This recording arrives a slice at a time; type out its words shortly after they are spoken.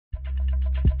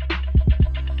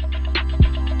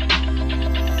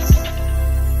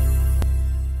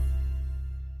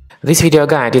This video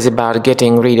guide is about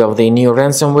getting rid of the new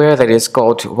ransomware that is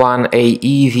called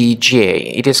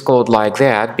 1AEVJ. It is called like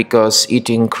that because it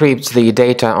encrypts the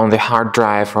data on the hard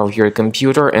drive of your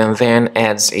computer and then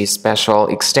adds a special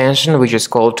extension which is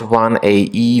called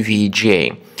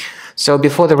 1AEVJ. So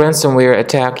before the ransomware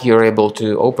attack, you're able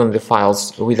to open the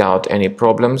files without any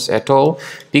problems at all.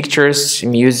 Pictures,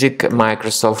 music,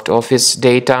 Microsoft Office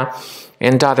data,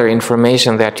 and other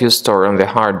information that you store on the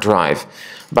hard drive.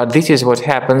 But this is what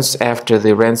happens after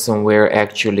the ransomware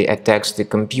actually attacks the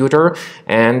computer,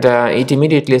 and it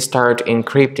immediately starts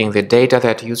encrypting the data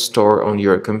that you store on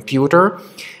your computer.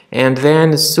 And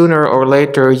then sooner or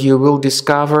later you will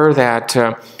discover that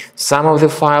some of the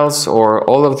files or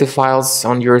all of the files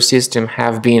on your system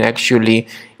have been actually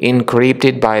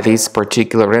encrypted by this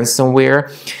particular ransomware,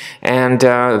 and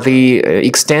the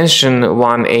extension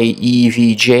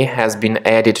 1AEVJ has been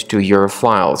added to your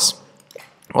files.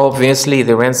 Obviously,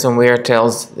 the ransomware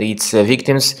tells its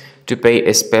victims to pay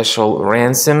a special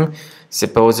ransom,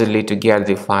 supposedly to get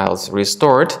the files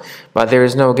restored, but there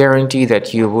is no guarantee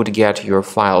that you would get your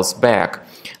files back.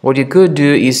 What you could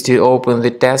do is to open the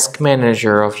task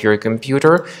manager of your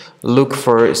computer, look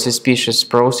for suspicious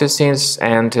processes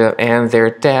and their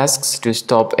tasks to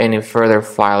stop any further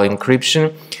file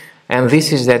encryption. And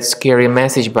this is that scary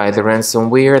message by the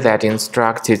ransomware that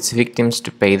instructs its victims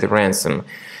to pay the ransom.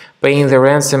 Paying the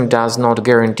ransom does not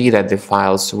guarantee that the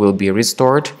files will be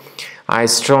restored. I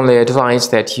strongly advise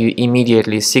that you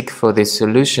immediately seek for the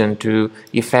solution to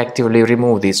effectively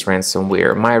remove this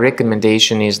ransomware. My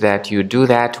recommendation is that you do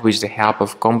that with the help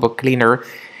of Combo Cleaner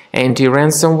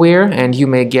anti-ransomware, and you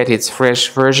may get its fresh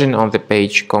version on the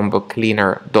page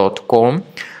combocleaner.com.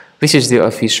 This is the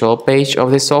official page of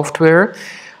the software.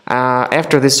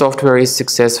 After the software is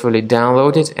successfully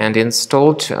downloaded and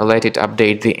installed, let it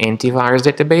update the antivirus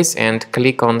database and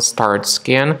click on Start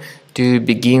Scan to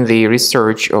begin the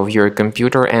research of your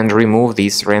computer and remove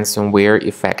this ransomware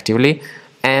effectively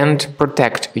and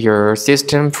protect your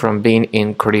system from being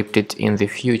encrypted in the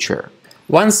future.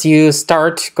 Once you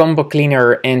start Combo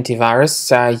Cleaner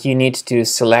antivirus, you need to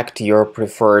select your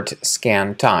preferred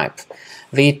scan type.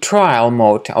 The trial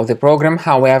mode of the program,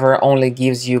 however, only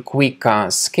gives you quick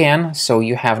scan, so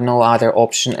you have no other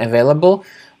option available.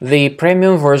 The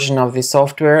premium version of the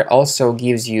software also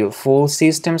gives you full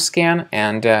system scan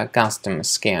and custom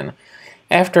scan.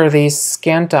 After this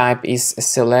scan type is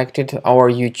selected or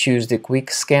you choose the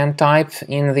quick scan type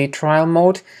in the trial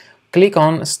mode, click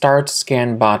on Start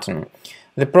Scan button.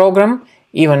 The program,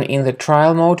 even in the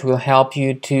trial mode, will help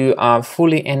you to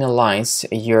fully analyze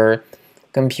your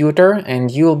computer, and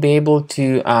you'll be able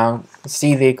to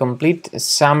see the complete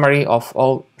summary of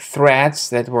all threats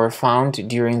that were found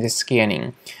during the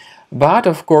scanning. But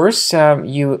of course,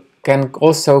 you can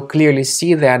also clearly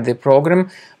see that the program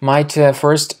might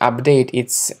first update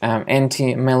its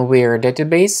anti-malware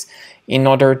database in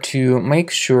order to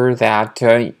make sure that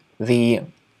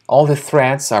all the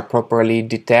threats are properly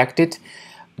detected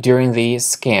during the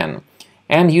scan.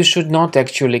 And you should not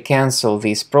actually cancel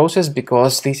this process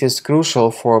because this is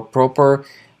crucial for proper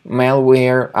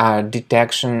malware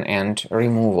detection and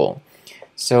removal.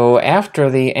 So after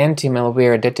the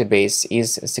anti-malware database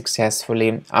is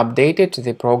successfully updated,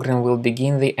 the program will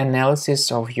begin the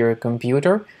analysis of your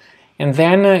computer, and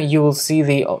then you will see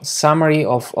the summary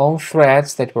of all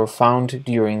threats that were found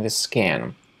during the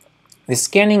scan. The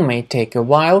scanning may take a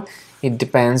while. It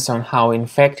depends on how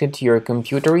infected your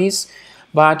computer is.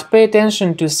 But pay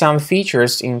attention to some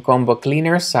features in Combo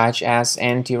Cleaner, such as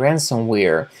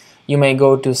anti-ransomware. You may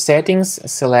go to Settings,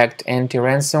 select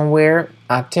Anti-ransomware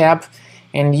tab,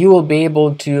 and you will be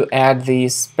able to add the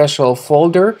special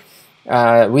folder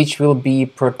which will be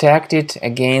protected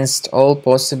against all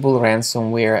possible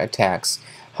ransomware attacks.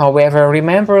 However,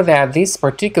 remember that this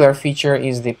particular feature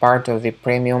is the part of the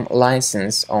premium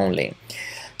license only.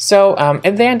 So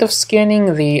at the end of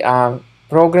scanning, the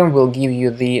program will give you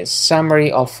the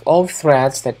summary of all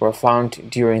threats that were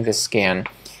found during the scan.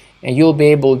 And you'll be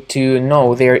able to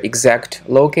know their exact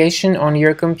location on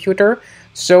your computer,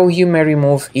 so you may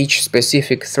remove each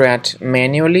specific threat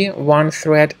manually, one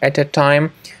threat at a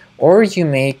time, or you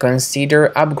may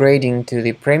consider upgrading to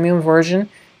the premium version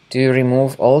to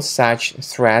remove all such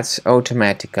threats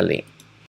automatically.